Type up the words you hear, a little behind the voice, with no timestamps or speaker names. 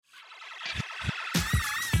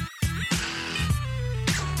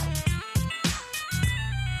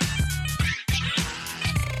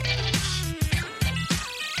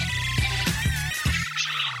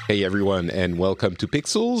Hey everyone, and welcome to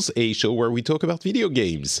Pixels, a show where we talk about video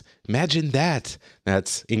games. Imagine that.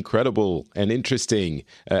 That's incredible and interesting.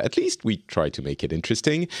 At least we try to make it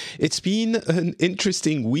interesting. It's been an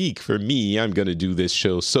interesting week for me. I'm going to do this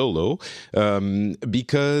show solo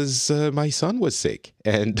because my son was sick.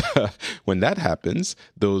 And when that happens,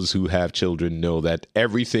 those who have children know that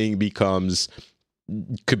everything becomes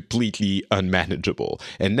completely unmanageable.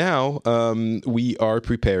 And now we are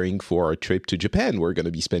preparing for our trip to Japan. We're going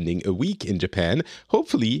to be spending a week in Japan.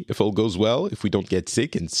 Hopefully, if all goes well, if we don't get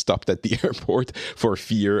sick and stopped at the airport for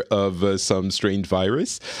fear of some strange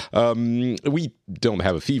virus. We don't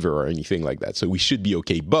have a fever or anything like that, so we should be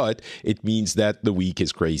okay. But it means that the week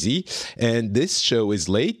is crazy. And this show is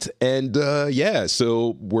late. And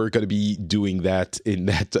so we're going to be doing that in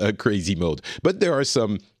that crazy mode. But there are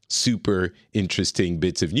some super interesting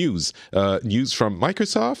bits of news. News from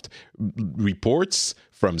Microsoft, reports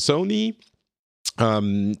from Sony,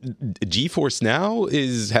 GeForce Now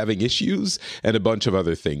is having issues, and a bunch of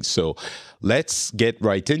other things. So let's get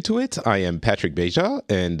right into it. I am Patrick Beja,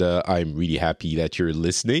 and I'm really happy that you're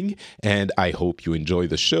listening, and I hope you enjoy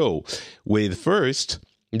the show. With first,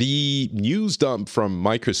 the news dump from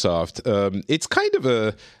Microsoft. It's kind of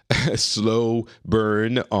a slow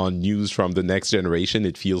burn on news from the next generation.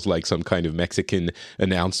 It feels like some kind of Mexican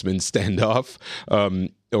announcement standoff,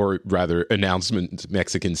 or rather announcement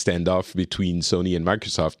Mexican standoff between Sony and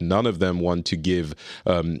Microsoft. None of them want to give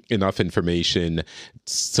enough information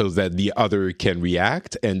so that the other can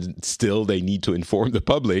react, and still they need to inform the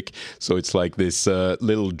public. So it's like this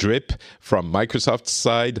little drip from Microsoft's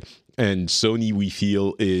side. And Sony, we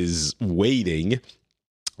feel, is waiting.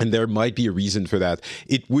 And there might be a reason for that.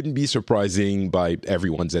 It wouldn't be surprising by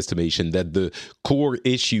everyone's estimation that the core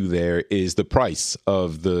issue there is the price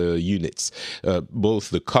of the units.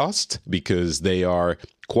 Both the cost, because they are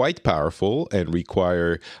quite powerful and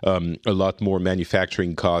require a lot more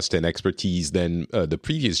manufacturing cost and expertise than the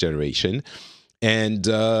previous generation. And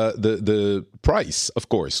the price, of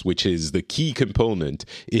course, which is the key component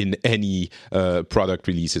in any product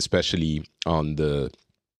release, especially on the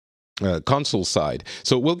console side.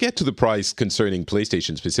 So we'll get to the price concerning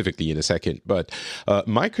PlayStation specifically in a second. But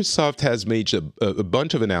Microsoft has made a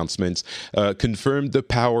bunch of announcements, confirmed the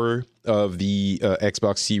power of the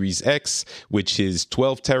Xbox Series X, which is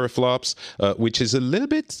 12 teraflops, which is a little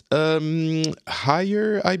bit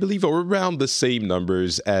higher, I believe, or around the same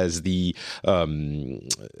numbers as the NVIDIA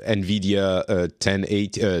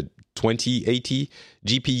 2080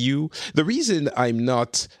 GPU. The reason I'm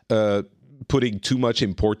not putting too much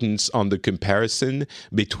importance on the comparison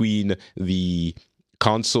between the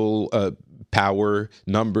console power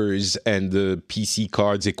numbers and the PC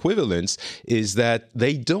cards equivalents is that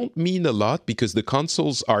they don't mean a lot because the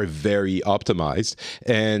consoles are very optimized.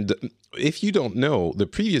 And if you don't know, the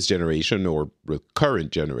previous generation or the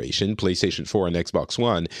current generation, PlayStation 4 and Xbox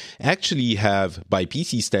One, actually have, by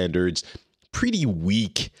PC standards, pretty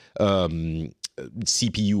weak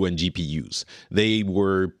CPU and GPUs. They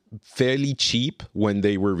were fairly cheap when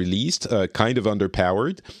they were released, kind of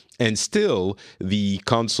underpowered, and still the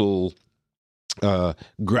console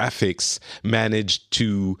graphics managed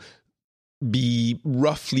to be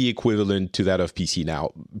roughly equivalent to that of PC.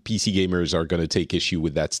 Now, PC gamers are going to take issue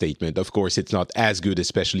with that statement. Of course, it's not as good,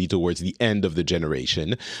 especially towards the end of the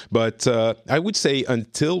generation. But I would say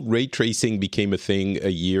until ray tracing became a thing a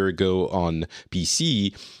year ago on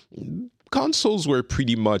PC, consoles were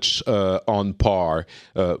pretty much on par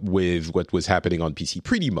with what was happening on PC.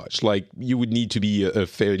 Pretty much. Like, you would need to be a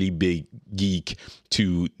fairly big geek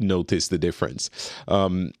to notice the difference.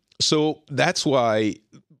 So that's why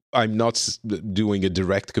I'm not doing a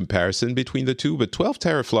direct comparison between the two, but 12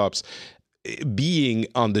 teraflops being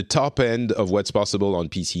on the top end of what's possible on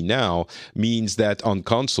PC now means that on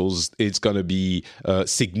consoles, it's going to be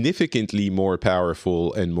significantly more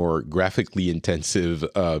powerful and more graphically intensive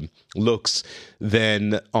looks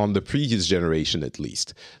than on the previous generation, at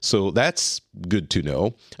least. So that's good to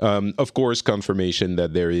know. Of course, confirmation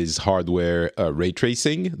that there is hardware ray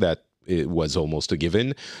tracing, that it was almost a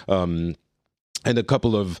given. And a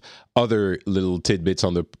couple of other little tidbits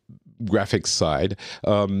on the graphics side.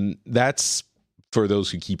 That's, for those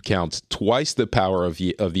who keep count, twice the power of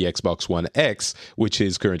the Xbox One X, which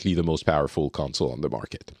is currently the most powerful console on the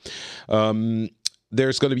market.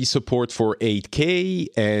 There's going to be support for 8K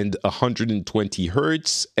and 120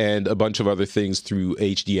 hertz and a bunch of other things through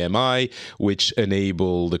HDMI, which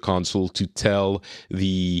enable the console to tell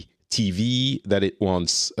the TV that it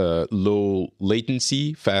wants low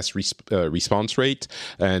latency, fast response rate,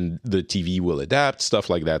 and the TV will adapt, stuff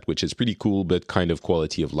like that, which is pretty cool, but kind of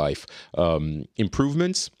quality of life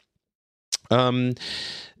improvements. Um,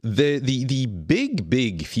 the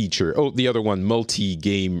big feature. Oh, the other one,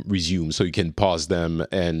 multi-game resume, so you can pause them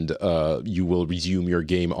and you will resume your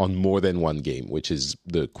game on more than one game, which is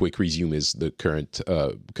the quick resume is the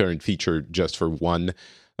current feature just for one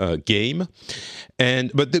game.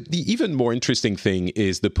 But the even more interesting thing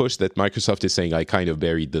is the push that Microsoft is saying. I kind of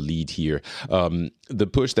buried the lead here. The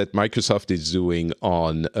push that Microsoft is doing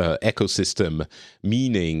on ecosystem,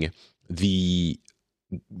 meaning the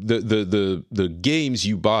games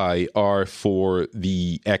you buy are for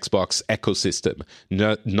the Xbox ecosystem,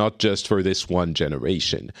 not just for this one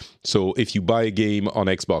generation. So if you buy a game on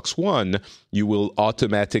Xbox One, you will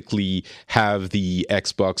automatically have the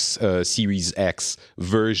Xbox Series X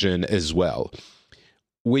version as well,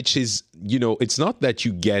 which is, it's not that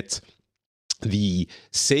you get the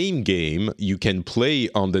same game you can play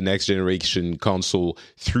on the next generation console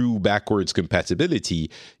through backwards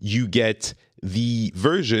compatibility. You get the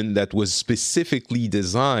version that was specifically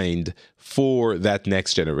designed for that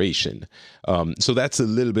next generation. So that's a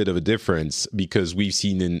little bit of a difference, because we've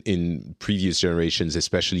seen in previous generations,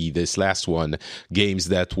 especially this last one, games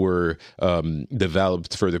that were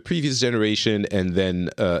developed for the previous generation and then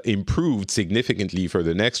improved significantly for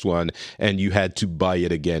the next one, and you had to buy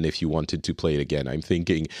it again if you wanted to play it again. I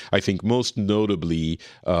think most notably,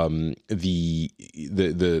 the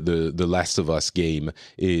Last of Us game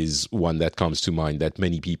is one that comes to mind that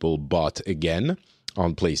many people bought again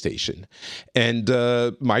on PlayStation. And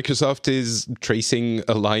Microsoft is tracing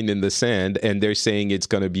a line in the sand, and they're saying it's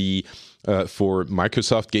going to be for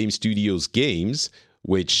Microsoft Game Studios games,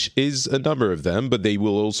 which is a number of them, but they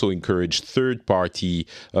will also encourage third-party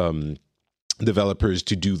developers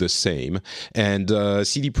to do the same. And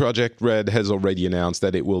CD Projekt Red has already announced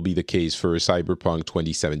that it will be the case for Cyberpunk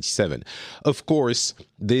 2077. Of course,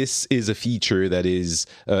 this is a feature that is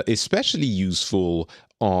especially useful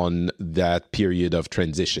on that period of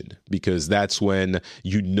transition, because that's when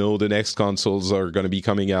the next consoles are going to be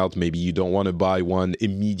coming out. Maybe you don't want to buy one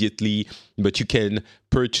immediately, but you can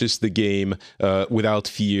purchase the game without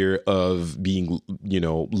fear of being,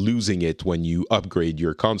 losing it when you upgrade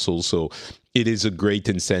your console. So it is a great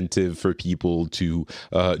incentive for people to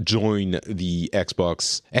join the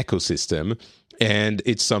Xbox ecosystem. And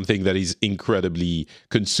it's something that is incredibly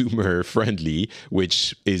consumer friendly,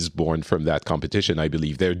 which is born from that competition. I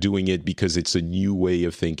believe they're doing it because it's a new way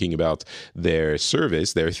of thinking about their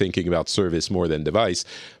service. They're thinking about service more than device,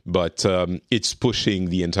 but it's pushing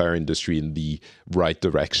the entire industry in the right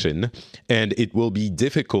direction. And it will be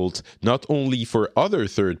difficult not only for other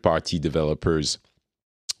third-party developers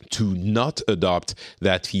to not adopt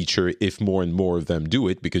that feature if more and more of them do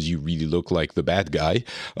it, because you really look like the bad guy.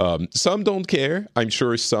 Some don't care. I'm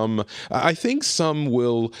sure I think some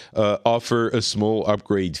will offer a small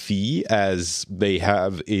upgrade fee, as they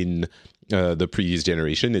have in the previous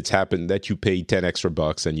generation. It's happened that you pay 10 extra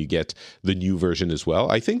bucks and you get the new version as well.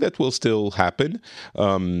 I think that will still happen.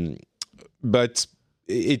 But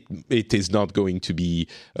it is not going to be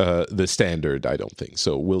the standard, I don't think.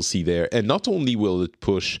 So we'll see there. And not only will it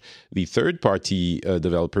push the third-party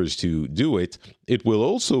developers to do it, it will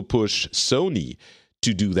also push Sony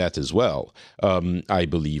to do that as well. I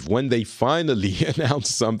believe when they finally announce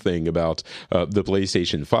something about the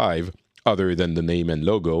PlayStation 5, other than the name and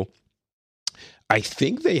logo, I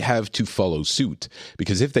think they have to follow suit,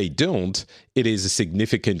 because if they don't, it is a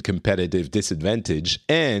significant competitive disadvantage,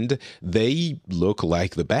 and they look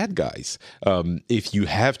like the bad guys. If you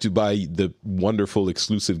have to buy the wonderful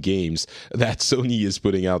exclusive games that Sony is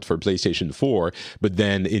putting out for PlayStation 4, but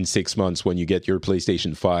then in 6 months when you get your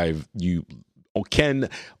PlayStation 5, you can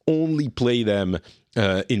only play them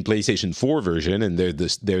in PlayStation 4 version, and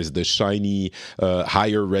there's the shiny,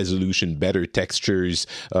 higher resolution, better textures,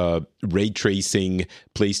 ray tracing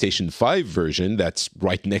PlayStation 5 version that's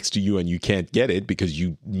right next to you, and you can't get it because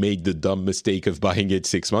you made the dumb mistake of buying it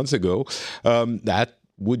 6 months ago. That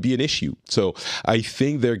would be an issue. So I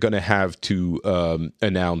think they're going to have to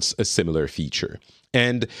announce a similar feature.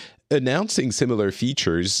 And announcing similar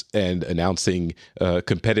features and announcing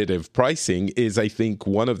competitive pricing is, I think,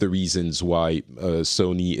 one of the reasons why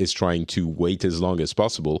Sony is trying to wait as long as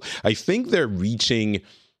possible. I think they're reaching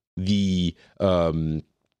the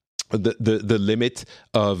limit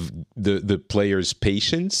of the player's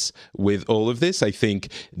patience with all of this. I think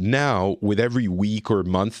now, with every week or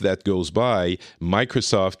month that goes by,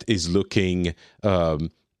 Microsoft is looking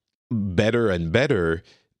better and better,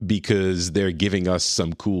 because they're giving us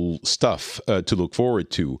some cool stuff to look forward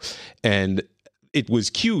to. And it was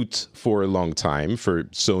cute for a long time for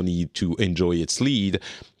Sony to enjoy its lead,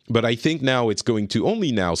 but I think now it's going to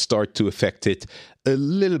only now start to affect it a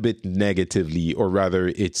little bit negatively, or rather,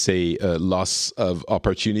 it's a loss of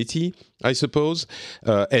opportunity, I suppose.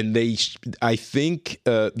 And I think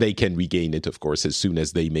they can regain it, of course, as soon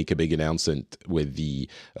as they make a big announcement with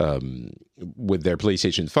with their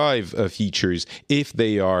PlayStation 5 features, if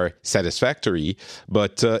they are satisfactory.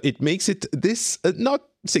 But it makes it not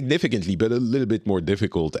significantly, but a little bit more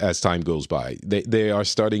difficult as time goes by. They are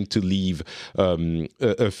starting to leave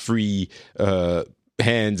a free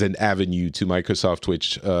hands and avenue to Microsoft,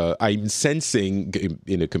 which I'm sensing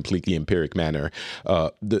in a completely empiric manner,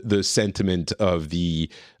 the sentiment of the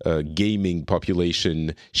gaming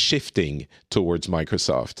population shifting towards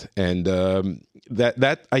Microsoft. And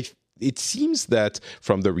it seems that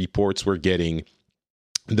from the reports we're getting,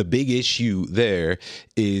 the big issue there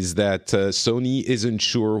is that Sony isn't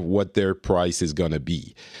sure what their price is going to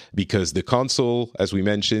be, because the console, as we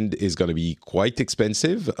mentioned, is going to be quite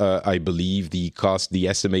expensive. I believe the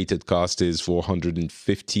estimated cost is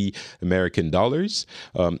 $450 American dollars.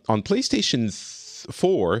 On PlayStation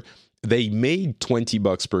 4, they made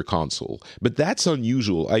 $20 per console, but that's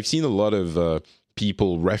unusual. I've seen a lot of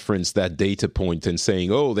people reference that data point and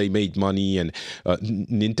saying, oh, they made money, and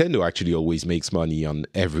Nintendo actually always makes money on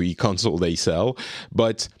every console they sell.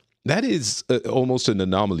 But that is almost an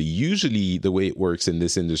anomaly. Usually the way it works in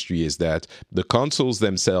this industry is that the consoles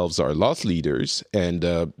themselves are loss leaders, and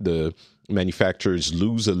the manufacturers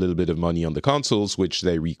lose a little bit of money on the consoles, which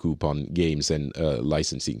they recoup on games and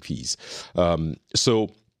licensing fees. So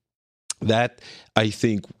that, I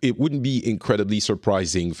think, it wouldn't be incredibly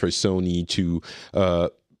surprising for Sony to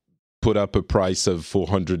put up a price of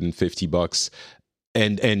 $450,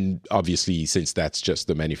 and obviously, since that's just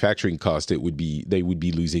the manufacturing cost, they would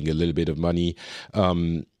be losing a little bit of money.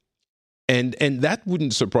 And that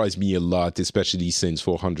wouldn't surprise me a lot, especially since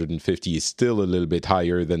 450 is still a little bit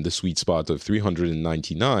higher than the sweet spot of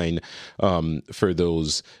 399 for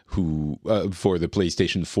those who for the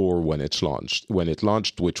PlayStation 4 when it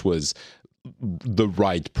launched, which was the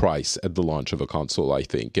right price at the launch of a console, I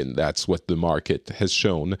think, and that's what the market has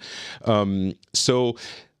shown. So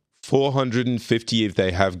 450, if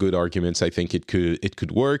they have good arguments, I think it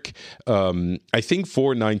could work. I think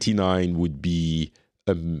 499 would be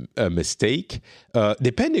a mistake,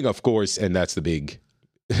 depending, of course, and that's the big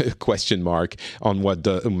question mark on what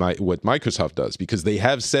Microsoft does, because they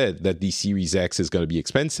have said that the Series X is going to be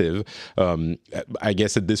expensive. I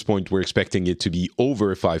guess at this point we're expecting it to be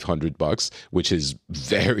over $500, which is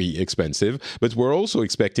very expensive. But we're also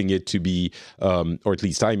expecting it to be, or at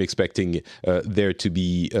least I'm expecting there to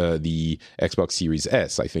be the Xbox Series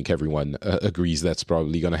S. I think everyone agrees that's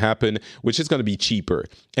probably going to happen, which is going to be cheaper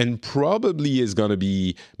and probably is going to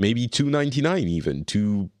be maybe $299 even,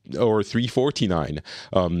 or $349.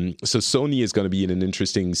 So Sony is going to be in an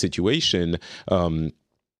interesting situation, and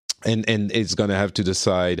it's going to have to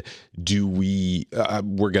decide: we're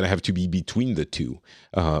going to have to be between the two.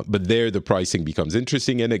 But there, the pricing becomes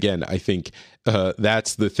interesting. And again, I think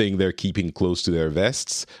that's the thing they're keeping close to their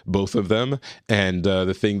vests, both of them, and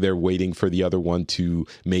the thing they're waiting for the other one to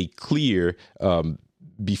make clear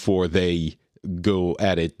before they go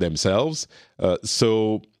at it themselves.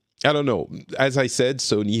 So I don't know. As I said,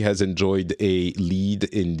 Sony has enjoyed a lead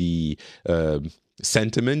in the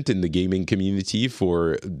sentiment in the gaming community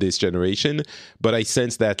for this generation, but I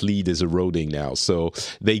sense that lead is eroding now. So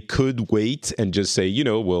they could wait and just say,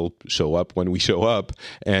 we'll show up when we show up.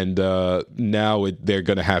 And now they're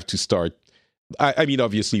going to have to start. I mean,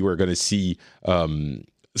 obviously, we're going to see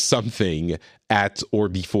something at or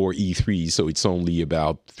before E3, so it's only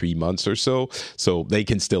about 3 months or so they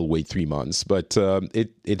can still wait 3 months, but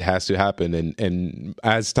it has to happen, and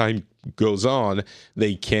as time goes on,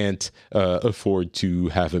 they can't afford to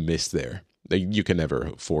have a miss there. You can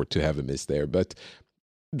never afford to have a miss there, but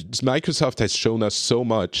Microsoft has shown us so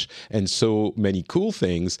much and so many cool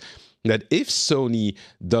things that if Sony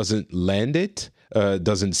doesn't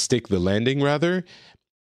stick the landing rather,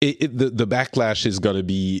 the backlash is going to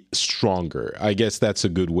be stronger. I guess that's a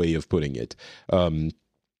good way of putting it.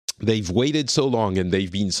 They've waited so long and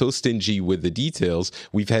they've been so stingy with the details.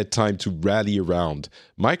 We've had time to rally around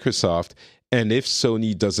Microsoft. And if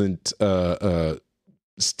Sony doesn't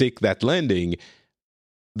stick that landing,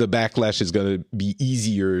 the backlash is going to be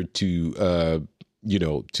easier to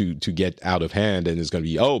get out of hand, and it's going to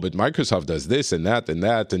be, but Microsoft does this and that,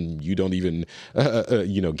 and you don't even,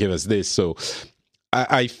 give us this. So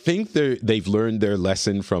I think they've learned their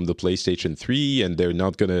lesson from the PlayStation 3, and they're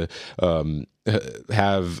not going to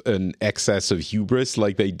have an excess of hubris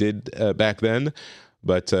like they did back then.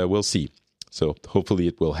 But we'll see. So hopefully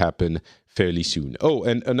it will happen fairly soon. Oh,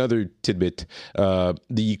 and another tidbit.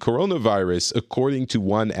 The coronavirus, according to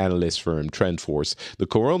one analyst firm, TrendForce, the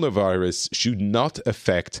coronavirus should not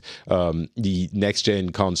affect the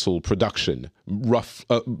next-gen console production,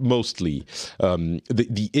 mostly.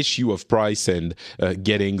 The issue of price and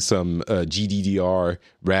getting some GDDR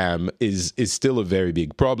RAM is still a very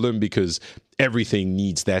big problem because everything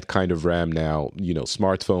needs that kind of RAM now,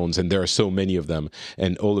 smartphones, and there are so many of them,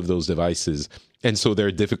 and all of those devices. And so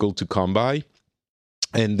they're difficult to come by.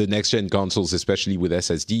 And the next-gen consoles, especially with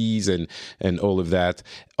SSDs and all of that,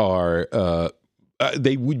 are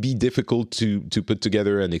they would be difficult to put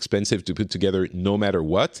together and expensive to put together no matter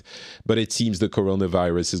what. But it seems the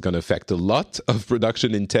coronavirus is going to affect a lot of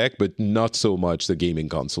production in tech, but not so much the gaming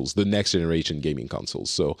consoles, the next-generation gaming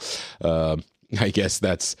consoles. So I guess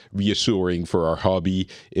that's reassuring for our hobby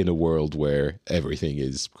in a world where everything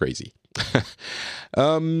is crazy.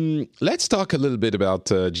 Let's talk a little bit about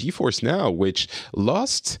GeForce Now, which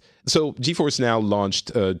lost. So GeForce Now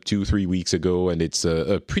launched 2-3 weeks ago, and it's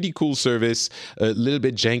a pretty cool service, a little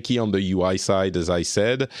bit janky on the UI side, as I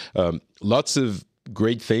said. Lots of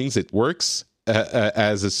great things. It works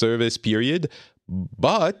as a service, period.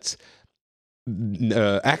 But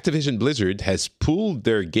Activision Blizzard has pulled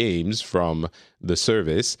their games from the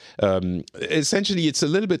service. Essentially, it's a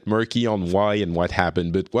little bit murky on why and what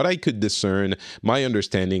happened, but what I could discern, my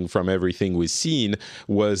understanding from everything we've seen,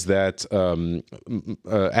 was that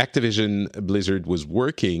Activision Blizzard was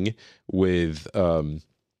working with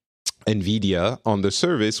NVIDIA on the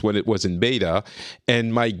service when it was in beta,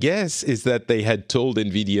 and my guess is that they had told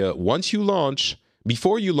NVIDIA,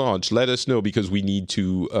 before you launch, let us know because we need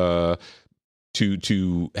to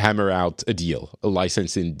hammer out a deal, a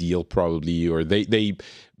licensing deal probably, or they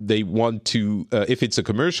want to, if it's a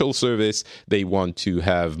commercial service, they want to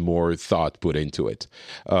have more thought put into it.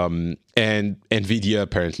 And NVIDIA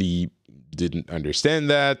apparently didn't understand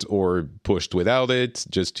that or pushed without it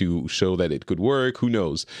just to show that it could work. Who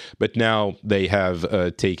knows? But now they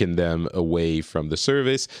have taken them away from the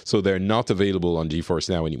service, so they're not available on GeForce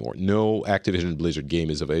Now anymore. No Activision Blizzard game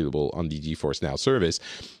is available on the GeForce Now service.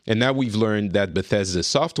 And now we've learned that Bethesda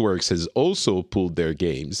Softworks has also pulled their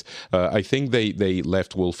games. I think they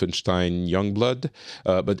left Wolfenstein Youngblood,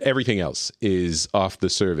 but everything else is off the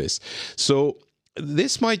service. So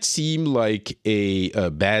this might seem like a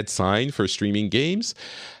bad sign for streaming games.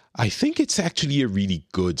 I think it's actually a really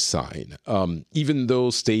good sign. Even though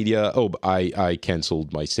Stadia... Oh, I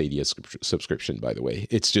canceled my Stadia subscription, by the way.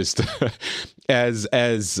 It's just as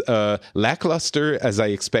lackluster as I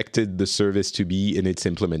expected the service to be in its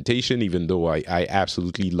implementation, even though I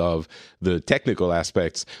absolutely love the technical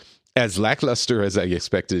aspects. As lackluster as I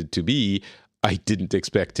expected it to be, I didn't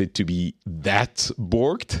expect it to be that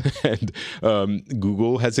borked, and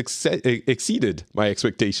Google has exceeded my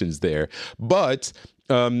expectations there. But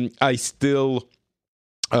I still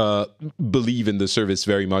believe in the service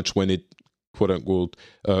very much when it, quote unquote,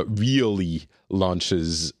 really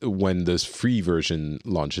launches, when the free version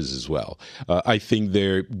launches as well. I think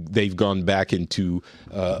they've gone back into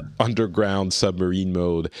underground submarine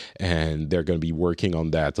mode, and they're going to be working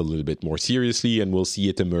on that a little bit more seriously, and we'll see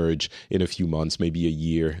it emerge in a few months, maybe a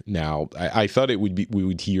year now. I thought we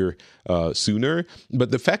would hear sooner,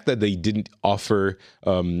 but the fact that they didn't offer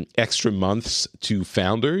extra months to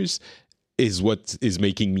founders is what is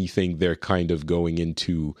making me think they're kind of going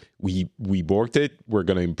into, we borked it, we're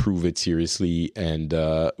going to improve it seriously, and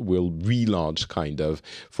we'll relaunch kind of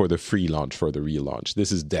for the free launch, for the relaunch.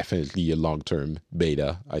 This is definitely a long-term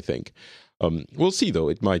beta, I think. We'll see, though.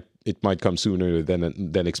 It might come sooner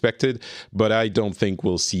than expected, but I don't think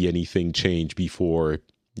we'll see anything change before,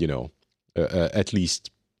 at least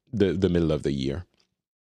the middle of the year.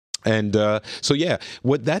 And so, yeah,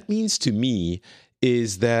 what that means to me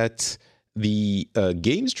is that the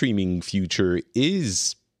game streaming future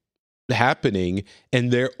is happening, and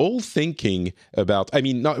they're all thinking about,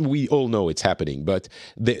 we all know it's happening, but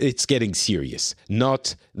it's getting serious.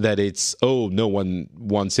 Not that it's, no one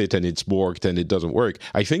wants it and it's borked and it doesn't work.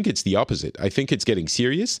 I think it's the opposite. I think it's getting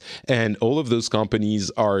serious, and all of those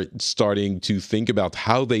companies are starting to think about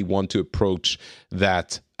how they want to approach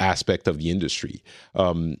that aspect of the industry.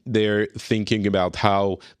 They're thinking about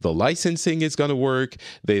how the licensing is going to work.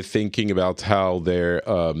 They're thinking about how their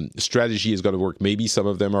strategy is going to work. Maybe some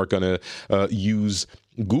of them are going to use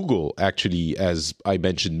Google, actually, as I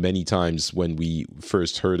mentioned many times when we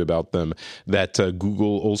first heard about them, that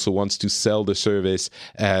Google also wants to sell the service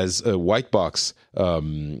as a white box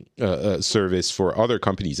service for other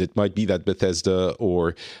companies. It might be that Bethesda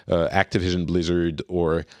or Activision Blizzard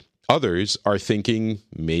or Others are thinking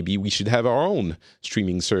maybe we should have our own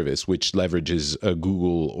streaming service, which leverages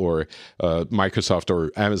Google or Microsoft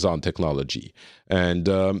or Amazon technology. And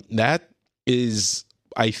that is,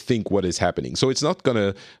 I think, what is happening. So it's not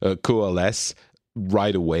going to coalesce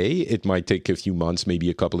right away. It might take a few months, maybe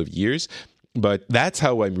a couple of years. But that's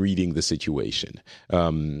how I'm reading the situation.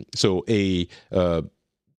 So a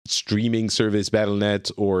streaming service,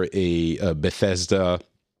 Battle.net, or a Bethesda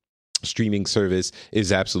streaming service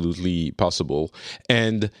is absolutely possible.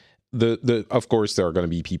 And of course, there are going to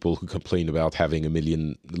be people who complain about having a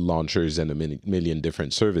million launchers and a million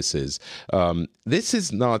different services. This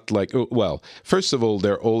is not like, well, first of all,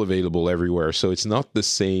 they're all available everywhere. So it's not the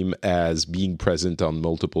same as being present on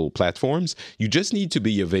multiple platforms. You just need to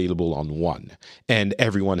be available on one, and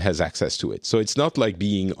everyone has access to it. So it's not like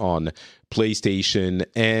being on PlayStation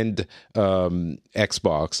and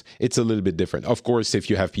Xbox. It's a little bit different. Of course, if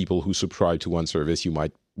you have people who subscribe to one service, you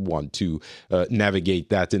might want to navigate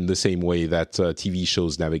that in the same way that TV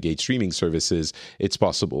shows navigate streaming services. It's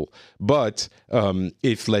possible. But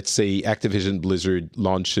if, let's say, Activision Blizzard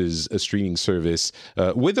launches a streaming service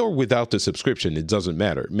with or without the subscription, it doesn't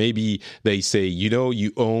matter. Maybe they say,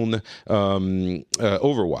 you own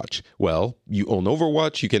Overwatch. Well, you own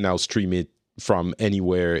Overwatch. You can now stream it from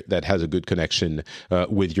anywhere that has a good connection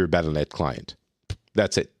with your Battle.net client.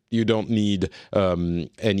 That's it. You don't need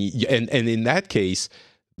any... And in that case,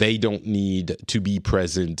 they don't need to be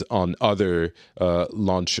present on other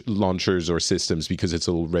launchers or systems because it's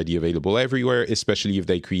already available everywhere, especially if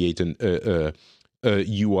they create a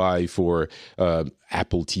UI for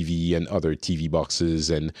Apple TV and other TV boxes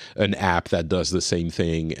and an app that does the same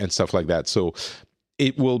thing and stuff like that. So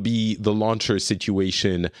it will be the launcher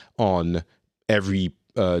situation on every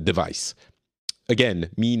device. Again,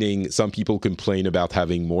 meaning some people complain about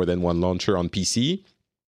having more than one launcher on PC,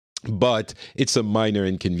 but it's a minor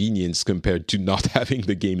inconvenience compared to not having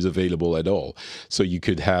the games available at all. So you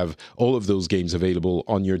could have all of those games available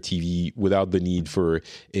on your TV without the need for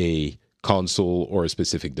a console or a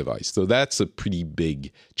specific device. So that's a pretty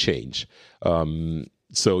big change.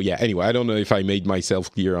 So yeah, anyway, I don't know if I made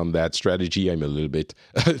myself clear on that strategy. I'm a little bit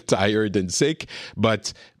tired and sick,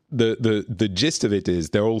 but the gist of it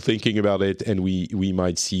is they're all thinking about it, and we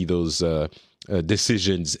might see those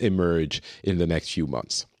decisions emerge in the next few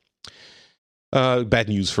months. Bad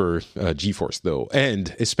news for GeForce, though,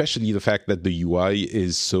 and especially the fact that the UI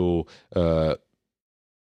is so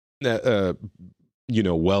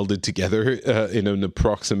welded together in an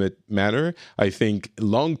approximate manner. I think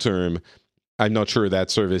long term, I'm not sure that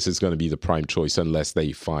service is going to be the prime choice unless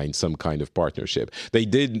they find some kind of partnership. They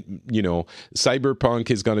did,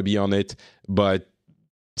 Cyberpunk is going to be on it, but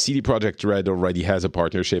CD Projekt Red already has a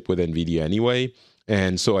partnership with NVIDIA anyway,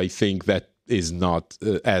 and so I think that is not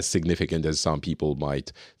as significant as some people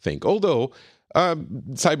might think. Although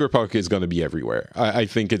Cyberpunk is going to be everywhere. I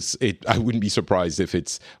think I wouldn't be surprised if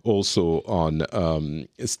it's also on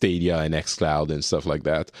Stadia and xCloud and stuff like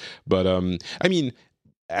that. But I mean,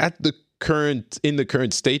 in the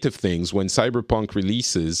current state of things, when Cyberpunk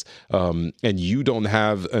releases and you don't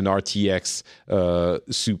have an RTX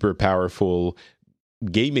super powerful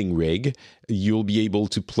gaming rig, you'll be able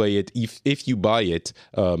to play it if you buy it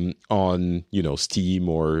on Steam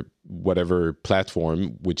or whatever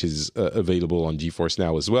platform, which is available on GeForce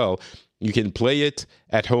Now as well. You can play it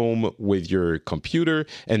at home with your computer,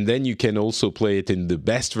 and then you can also play it in the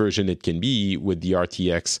best version it can be with the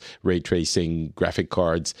RTX ray tracing graphic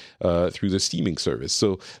cards through the streaming service.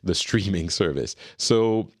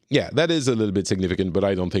 So yeah, that is a little bit significant, but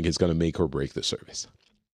I don't think it's going to make or break the service.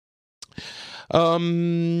 We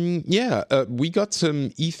got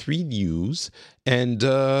some E3 news, and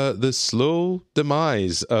the slow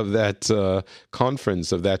demise of that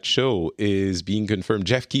conference, of that show, is being confirmed.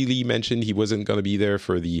 Jeff Keighley mentioned he wasn't going to be there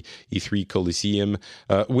for the E3 Coliseum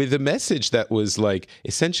with a message that was like,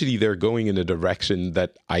 essentially, they're going in a direction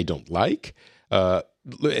that I don't like.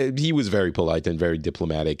 He was very polite and very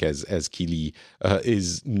diplomatic, as Keighley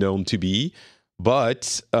is known to be.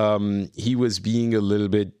 But he was being a little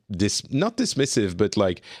bit not dismissive, but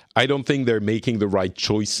like, I don't think they're making the right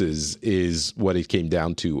choices is what it came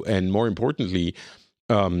down to. And more importantly,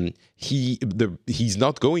 he's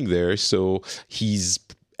not going there, so he's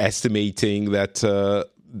estimating that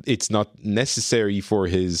it's not necessary for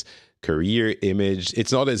his career image.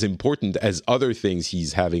 It's not as important as other things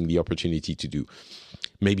he's having the opportunity to do.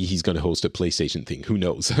 Maybe he's going to host a PlayStation thing. Who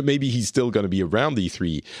knows? Maybe he's still going to be around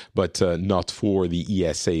E3, but not for the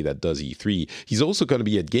ESA that does E3. He's also going to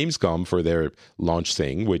be at Gamescom for their launch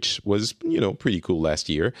thing, which was, pretty cool last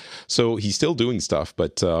year. So he's still doing stuff,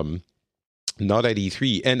 but Not at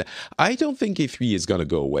E3. And I don't think E3 is going to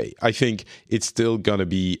go away. I think it's still going to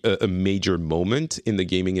be a major moment in the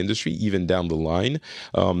gaming industry, even down the line.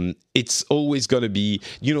 It's always going to be,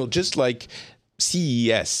 just like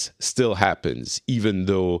CES still happens, even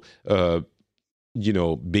though,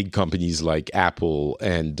 big companies like Apple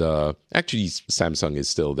and actually Samsung is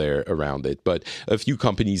still there around it, but a few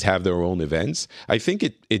companies have their own events. I think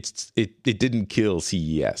it didn't kill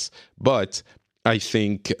CES, but I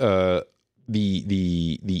think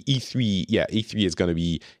the E3, E3 is going to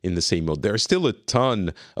be in the same mode. There are still a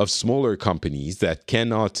ton of smaller companies that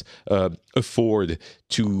cannot afford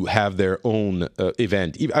to have their own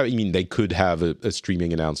event. I mean, they could have a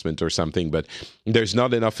streaming announcement or something, but there's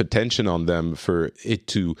not enough attention on them for it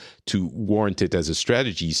to warrant it as a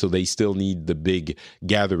strategy. So they still need the big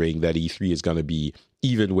gathering that E3 is going to be,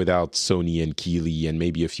 even without Sony and Keeley and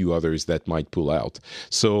maybe a few others that might pull out.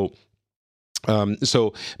 So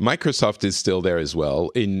Microsoft is still there as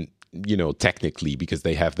well, technically, because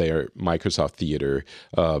they have their Microsoft Theater,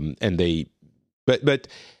 but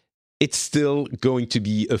it's still going to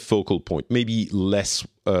be a focal point, maybe less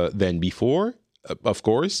than before, of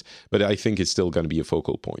course, but I think it's still going to be a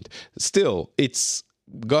focal point. Still, it's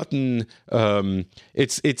gotten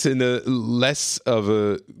it's in a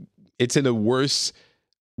worse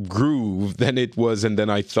groove than it was, and then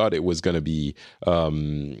I thought it was going to be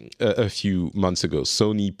a few months ago.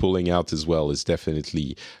 Sony pulling out as well is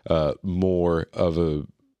definitely more of a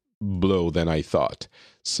blow than I thought.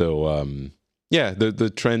 So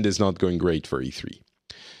the trend is not going great for E3.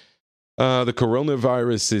 The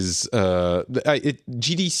coronavirus is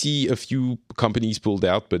GDC. A few companies pulled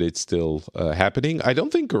out, but it's still happening. I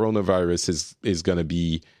don't think coronavirus is going to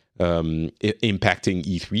be impacting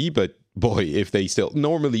E3, but boy, if they still...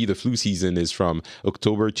 Normally, the flu season is from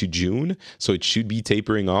October to June, so it should be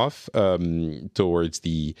tapering off towards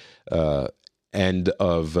the end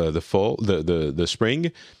of the fall, the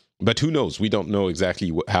spring. But who knows? We don't know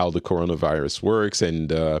exactly how the coronavirus works,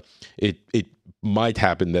 and it might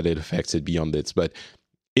happen that it affects it beyond this. But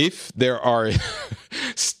if there are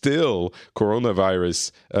still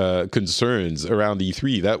coronavirus concerns around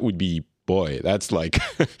E3, that would be... Boy, that's like...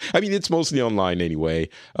 I mean, it's mostly online anyway,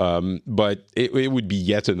 but it would be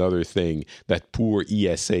yet another thing that poor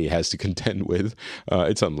ESA has to contend with.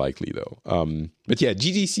 It's unlikely, though. But yeah,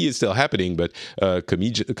 GDC is still happening, but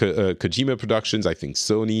Kojima Productions, I think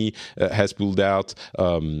Sony has pulled out.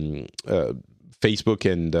 Facebook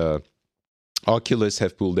and Oculus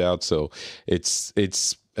have pulled out, so it's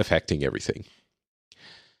affecting everything.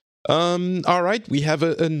 All right, we have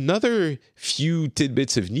another few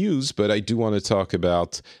tidbits of news, but I do want to talk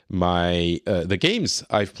about the games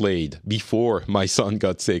I've played before my son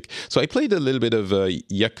got sick. So I played a little bit of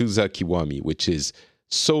Yakuza Kiwami, which is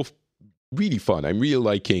so really fun. I'm really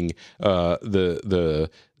liking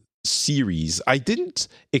the series. I didn't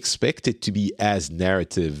expect it to be as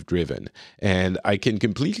narrative driven, and I can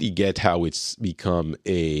completely get how it's become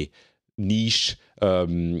a niche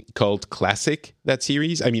cult classic, that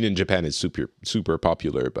series. I mean, in Japan it's super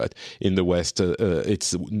popular, but in the West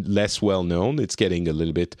it's less well known. It's getting a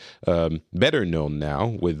little bit better known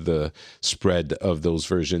now with the spread of those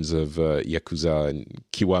versions of Yakuza and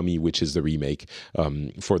Kiwami, which is the remake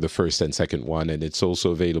for the first and second one, and it's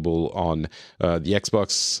also available on the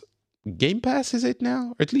Xbox Game Pass, is it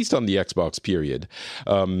now? Or at least on the Xbox, period.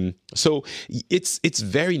 So it's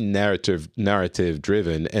very narrative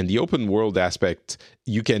driven, and the open world aspect,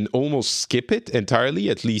 you can almost skip it entirely,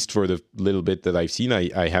 at least for the little bit that I've seen.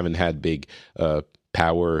 I haven't had big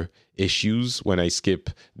power issues when I skip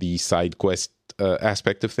the side quest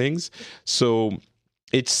aspect of things. So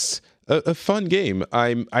it's a fun game.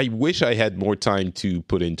 I wish I had more time to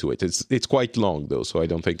put into it. It's quite long, though, so I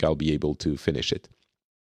don't think I'll be able to finish it.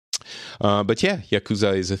 But yeah,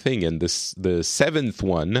 Yakuza is a thing, and the seventh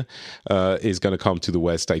one is going to come to the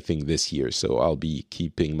West, I think, this year. So I'll be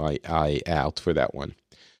keeping my eye out for that one.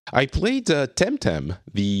 I played Temtem,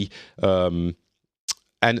 the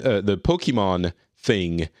Pokemon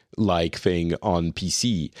thing on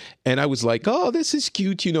PC, and I was like, oh, this is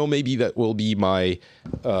cute. Maybe that will be my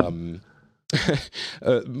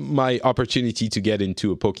my opportunity to get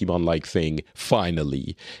into a Pokemon-like thing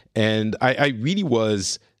finally, and I really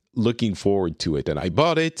was looking forward to it, and I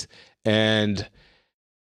bought it, and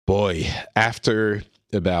boy, after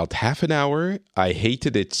about half an hour, I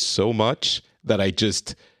hated it so much that I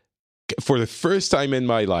just, for the first time in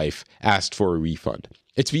my life, asked for a refund.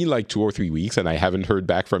 It's been like 2 or 3 weeks, and I haven't heard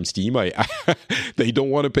back from Steam. They don't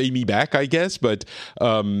want to pay me back, I guess, but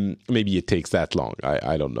maybe it takes that long.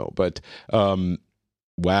 I don't know, but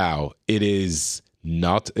wow, it is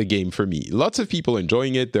not a game for me. Lots of people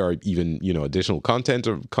enjoying it. There are even, additional content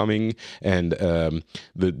coming, and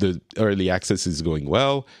the early access is going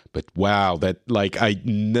well. But wow, I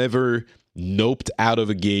never noped out of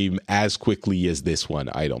a game as quickly as this one,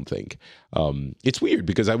 I don't think. It's weird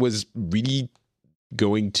because I was really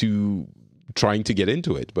trying to get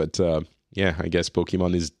into it, but yeah, I guess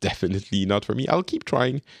Pokemon is definitely not for me. I'll keep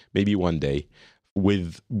trying, maybe one day,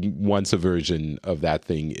 once a version of that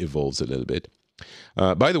thing evolves a little bit.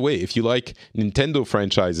 By the way, if you like Nintendo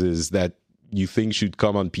franchises that you think should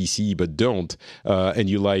come on PC but don't, and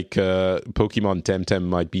you like Pokemon Temtem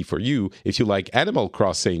might be for you. If you like Animal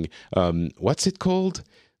Crossing, what's it called?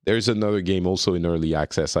 There's another game also in early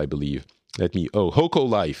access, I believe. Hoko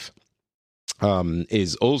Life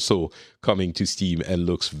is also coming to Steam and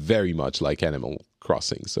looks very much like Animal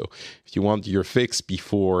Crossing. So if you want your fix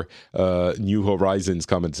before New Horizons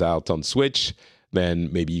comes out on Switch,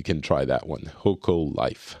 then maybe you can try that one, Hoko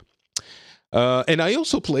Life. And I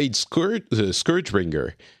also played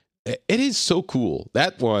Scourgebringer. It is so cool.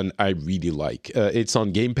 That one I really like. It's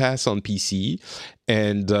on Game Pass on PC,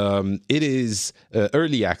 and it is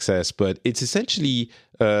early access, but it's essentially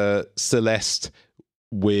Celeste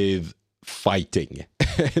with fighting.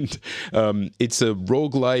 And it's a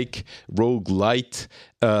roguelite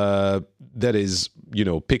that is,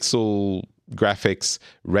 pixel graphics,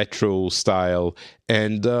 retro style,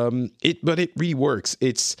 and it really works.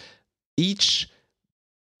 It's each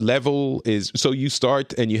level is, so you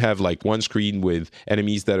start and you have like one screen with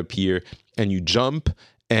enemies that appear, and you jump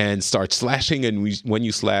and start slashing, and when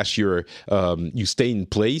you slash, you stay in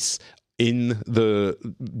place in the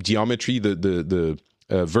geometry, the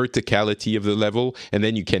verticality of the level, and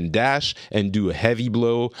then you can dash and do a heavy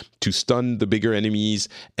blow to stun the bigger enemies,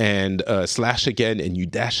 and slash again, and you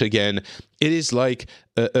dash again. It is like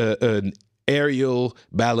an aerial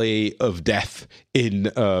ballet of death in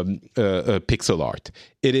pixel art.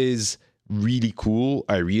 It is really cool.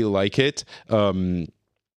 I really like it.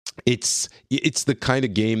 It's the kind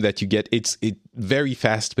of game that you get. It's very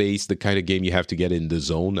fast paced, the kind of game you have to get in the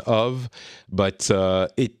zone of, but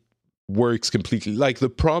it works completely. Like the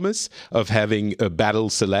promise of having a Battle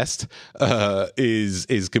Celeste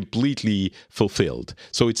is completely fulfilled.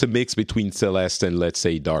 So it's a mix between Celeste and, let's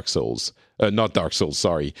say, Dark Souls. Not Dark Souls,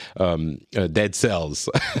 sorry. Dead Cells.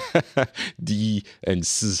 D and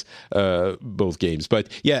S, both games. But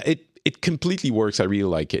yeah, it completely works. I really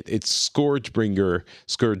like it. It's Scourgebringer,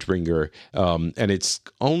 and it's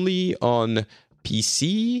only on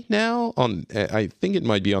PC now. I think it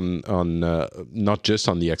might be on not just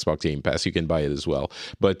on the Xbox Game Pass. You can buy it as well.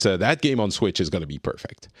 But that game on Switch is going to be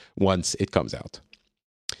perfect once it comes out.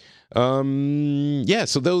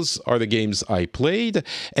 So those are the games I played,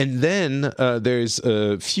 and then there's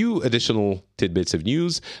a few additional tidbits of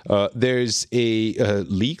news. There's a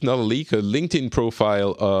LinkedIn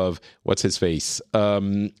profile of what's his face,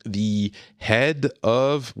 the head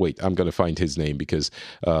of. Wait, I'm gonna find his name because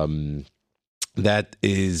that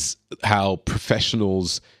is how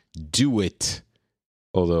professionals do it.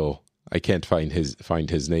 Although I can't find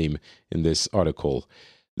his name in this article.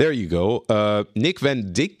 There you go. Nick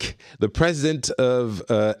Van Dyck, the president of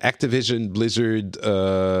Activision Blizzard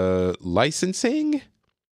licensing,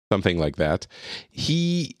 something like that.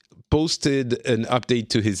 He posted an update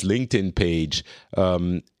to his LinkedIn page,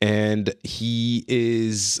 and he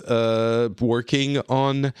is working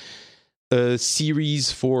on a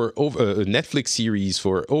series a Netflix series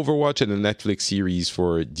for Overwatch and a Netflix series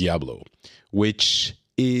for Diablo, which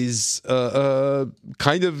is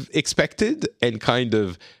kind of expected and kind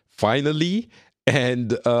of finally. And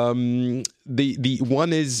the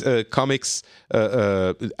one is comics,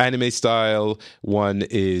 anime style. One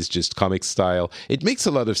is just comic style. It makes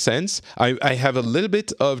a lot of sense. I have a little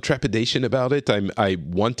bit of trepidation about it. I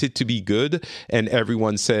want it to be good, and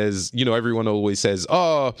everyone always says,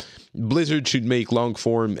 "Oh, Blizzard should make long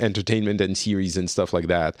form entertainment and series and stuff like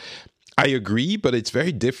that." I agree, but it's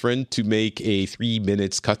very different to make a 3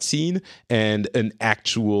 minutes cutscene and an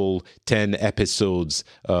actual 10 episodes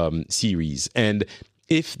series. And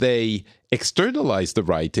if they externalize the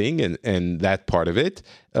writing and that part of it,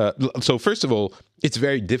 so first of all, it's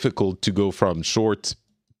very difficult to go from short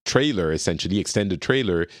trailer, essentially extended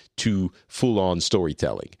trailer, to full-on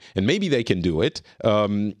storytelling, and maybe they can do it.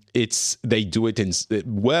 They do it in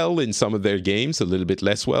some of their games, a little bit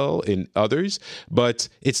less well in others, but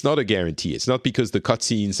it's not a guarantee. It's not because the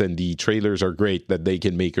cutscenes and the trailers are great that they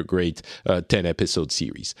can make a great 10-episode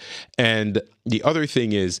series. And the other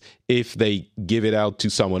thing is, if they give it out to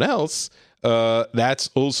someone else, that's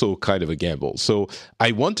also kind of a gamble. So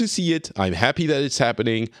I want to see it. I'm happy that it's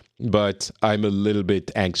happening, but I'm a little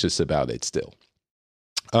bit anxious about it still.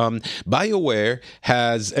 BioWare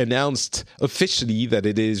has announced officially that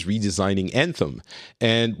it is redesigning Anthem.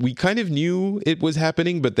 And we kind of knew it was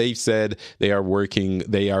happening, but they've said they are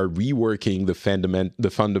reworking the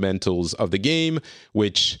fundamentals of the game,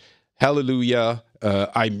 which, hallelujah,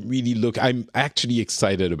 I'm actually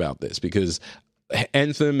excited about this because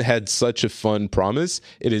Anthem had such a fun promise.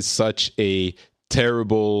 It is such a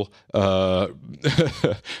terrible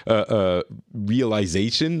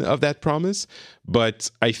realization of that promise,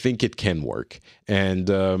 but I think it can work, and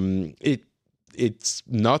it's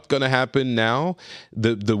not going to happen now.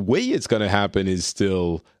 The way it's going to happen is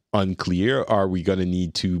still unclear. Are we going to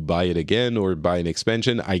need to buy it again or buy an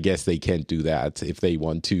expansion? I guess they can't do that if they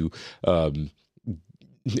want to.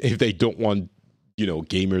 If they don't want,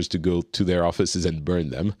 gamers to go to their offices and burn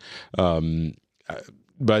them.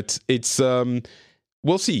 But it's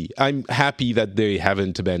we'll see. I'm happy that they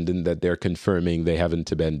haven't abandoned, that they're confirming they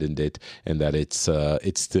haven't abandoned it, and that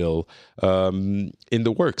it's still in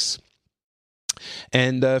the works.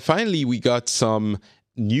 And finally, we got some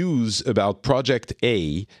news about Project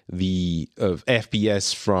A, the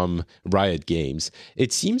FPS from Riot Games.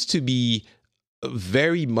 It seems to be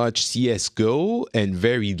very much CSGO and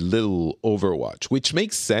very little Overwatch, which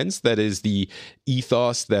makes sense. That is the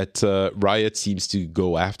ethos that Riot seems to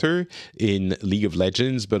go after in League of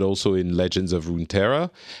Legends, but also in Legends of Runeterra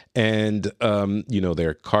and,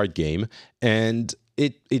 their card game. And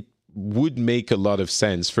it would make a lot of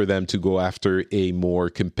sense for them to go after a more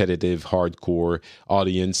competitive, hardcore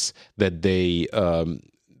audience that they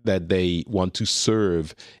want to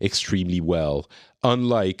serve extremely well.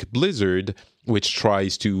 Unlike Blizzard, which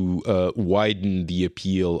tries to widen the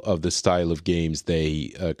appeal of the style of games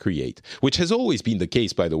they create, which has always been the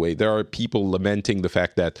case, by the way. There are people lamenting the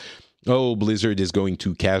fact that, Blizzard is going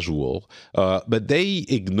too casual, but they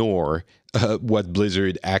ignore what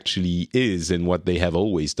Blizzard actually is and what they have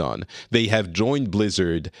always done. They have joined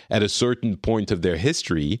Blizzard at a certain point of their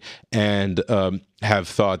history and have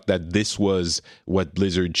thought that this was what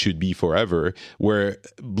Blizzard should be forever, where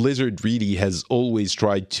Blizzard really has always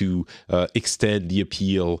tried to extend the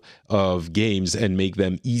appeal of games and make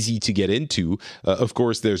them easy to get into. Of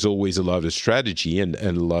course, there's always a lot of strategy and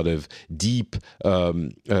a lot of deep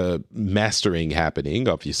mastering happening,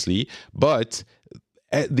 obviously, but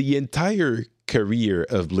the entire career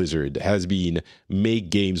of Blizzard has been make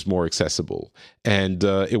games more accessible. And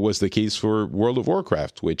it was the case for World of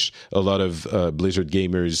Warcraft, which a lot of Blizzard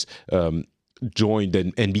gamers joined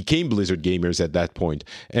and became Blizzard gamers at that point.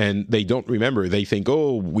 And they don't remember. They think,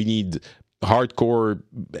 we need hardcore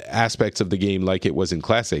aspects of the game like it was in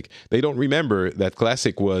Classic. They don't remember that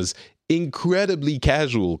Classic was incredibly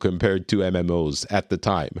casual compared to MMOs at the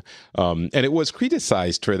time. And it was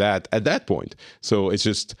criticized for that at that point. So it's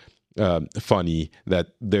just funny that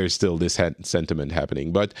there's still this sentiment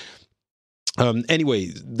happening. But anyway,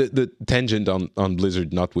 the tangent on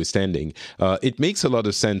Blizzard notwithstanding, it makes a lot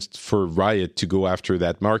of sense for Riot to go after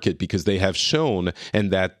that market because they have shown,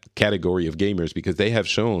 and that category of gamers, because they have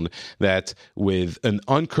shown that with an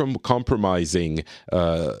uncompromising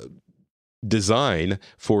design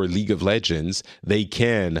for League of Legends, they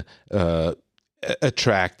can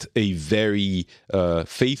attract a very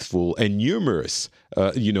faithful and numerous,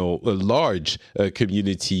 a large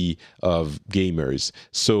community of gamers.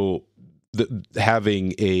 So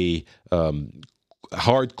having a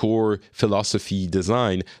hardcore philosophy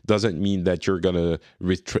design doesn't mean that you're going to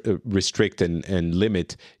restrict and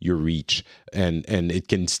limit your reach, and it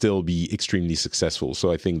can still be extremely successful. So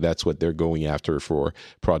I think that's what they're going after for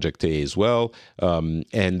Project A as well.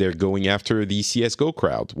 And they're going after the CSGO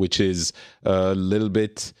crowd, which is a little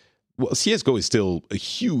bit... Well, CSGO is still a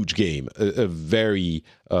huge game, a very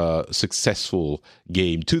successful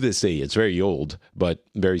game to this day. It's very old, but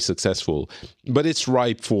very successful. But it's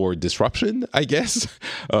ripe for disruption, I guess.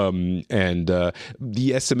 And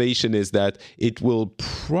the estimation is that it will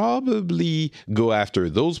probably go after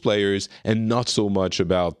those players and not so much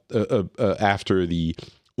about after the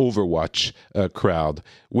Overwatch crowd,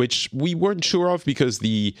 which we weren't sure of because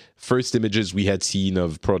the first images we had seen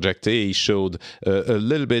of Project A showed a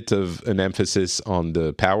little bit of an emphasis on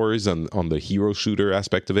the powers and on the hero shooter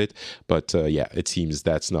aspect of it. But it seems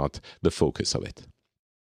that's not the focus of it.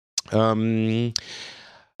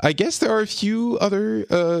 I guess there are a few other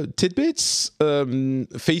tidbits.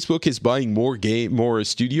 Facebook is buying more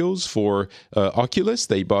studios for Oculus.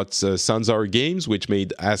 They bought Sanzar Games, which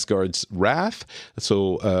made Asgard's Wrath.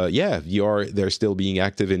 So VR, they're still being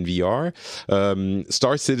active in VR.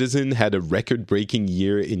 Star Citizen had a record-breaking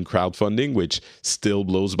year in crowdfunding, which still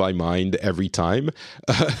blows my mind every time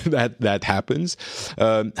that happens.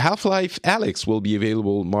 Half-Life Alyx will be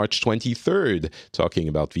available March 23rd, talking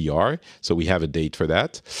about VR. So we have a date for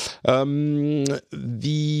that.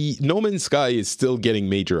 The No Man's Sky is still getting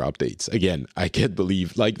major updates. Again, I can't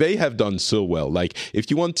believe, they have done so well. If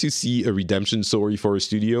you want to see a redemption story for a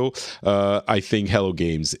studio, I think Hello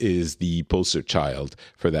Games is the poster child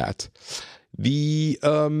for that.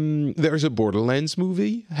 There's a Borderlands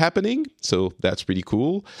movie happening, so that's pretty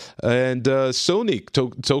cool. And Sonic,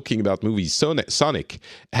 talking about movies, Sonic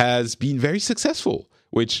has been very successful,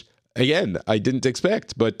 which, again, I didn't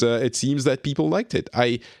expect, but it seems that people liked it.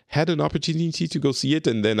 I had an opportunity to go see it,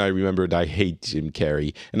 and then I remembered I hate Jim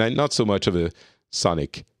Carrey, and I'm not so much of a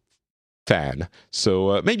Sonic fan.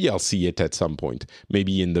 So maybe I'll see it at some point.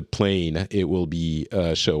 Maybe in the plane it will be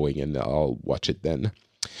showing, and I'll watch it then.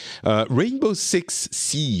 Rainbow Six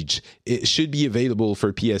Siege, it should be available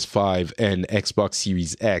for PS5 and Xbox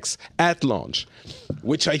Series X at launch,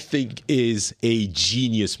 which I think is a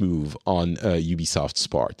genius move on Ubisoft's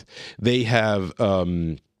part. They have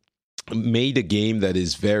made a game that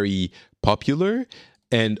is very popular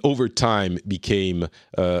and over time became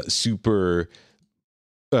super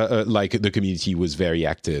the community was very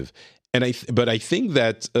active. But I think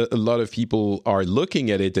that a lot of people are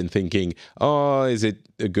looking at it and thinking, "Oh, is it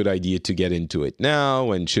a good idea to get into it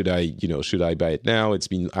now? And should I buy it now? It's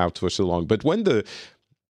been out for so long." But when the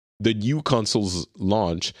new consoles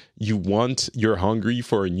launch, you're hungry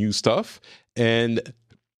for new stuff, and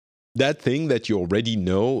that thing that you already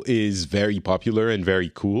know is very popular and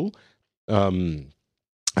very cool.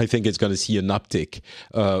 I think it's going to see an uptick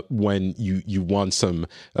when you want some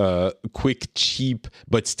quick, cheap,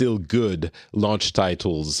 but still good launch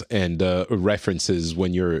titles and references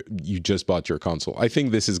when you just bought your console. I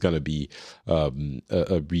think this is going to be a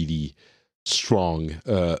really strong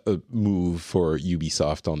move for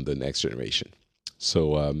Ubisoft on the next generation.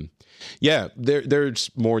 So, there's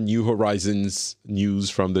more New Horizons news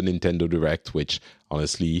from the Nintendo Direct, which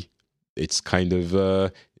honestly, it's kind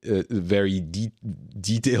of very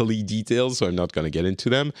details, so I'm not going to get into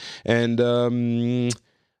them. And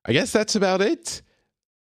I guess that's about it.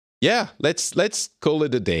 Yeah, let's call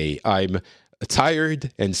it a day. I'm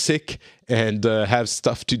tired and sick and have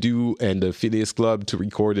stuff to do and a Phileas Club to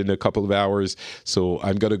record in a couple of hours. So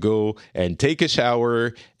I'm going to go and take a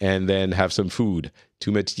shower and then have some food.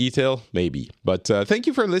 Too much detail? Maybe. But thank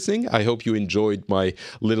you for listening. I hope you enjoyed my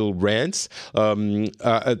little rants.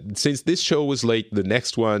 Since this show was late, the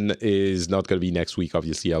next one is not going to be next week.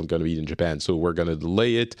 Obviously, I'm going to be in Japan. So we're going to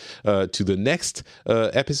delay it to the next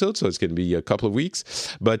episode. So it's going to be a couple of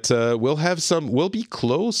weeks. But we'll be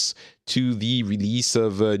close to the release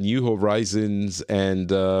of New Horizons and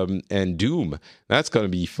Doom. That's going to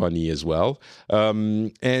be funny as well.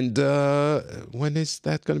 And when is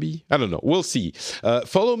that going to be? I don't know. We'll see.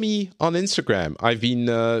 Follow me on Instagram. I've been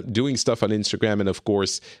doing stuff on Instagram, and of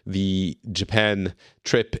course, the Japan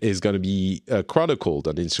trip is going to be chronicled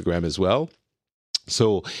on Instagram as well.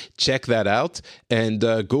 So check that out and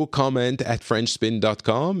go comment at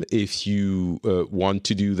FrenchSpin.com if you want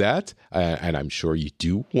to do that. And I'm sure you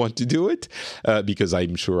do want to do it because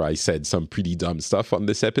I'm sure I said some pretty dumb stuff on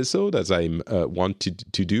this episode, as I want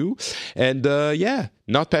to do. And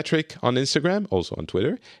Not Patrick on Instagram, also on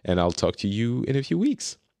Twitter. And I'll talk to you in a few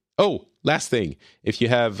weeks. Oh, last thing. If you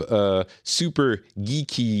have super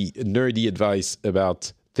geeky, nerdy advice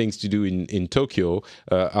about things to do in Tokyo,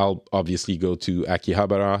 I'll obviously go to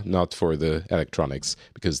Akihabara, not for the electronics,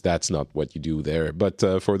 because that's not what you do there, but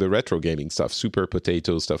for the retro gaming stuff, Super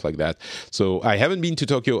Potato, stuff like that. So I haven't been to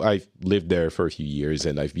Tokyo. I've lived there for a few years,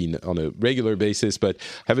 and I've been on a regular basis, but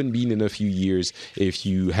haven't been in a few years. If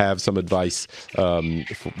you have some advice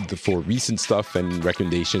for recent stuff and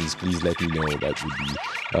recommendations, please let me know. That would be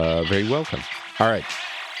very welcome. All right.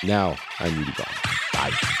 Now I'm really gone.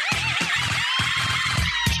 Bye.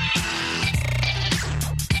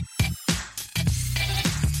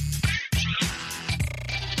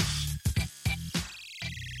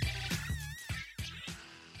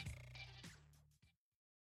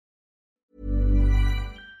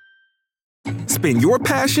 Spin your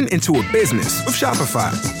passion into a business with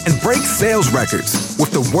Shopify and break sales records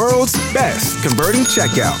with the world's best converting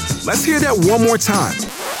checkout. Let's hear that one more time.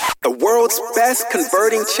 The world's best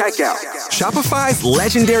converting checkout. Shopify's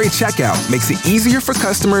legendary checkout makes it easier for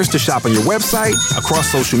customers to shop on your website,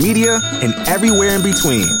 across social media, and everywhere in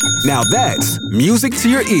between. Now that's music to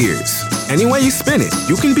your ears. Any way you spin it,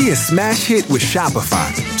 you can be a smash hit with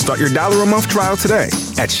Shopify. Start your $1 a month trial today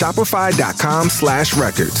at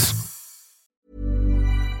shopify.com/records.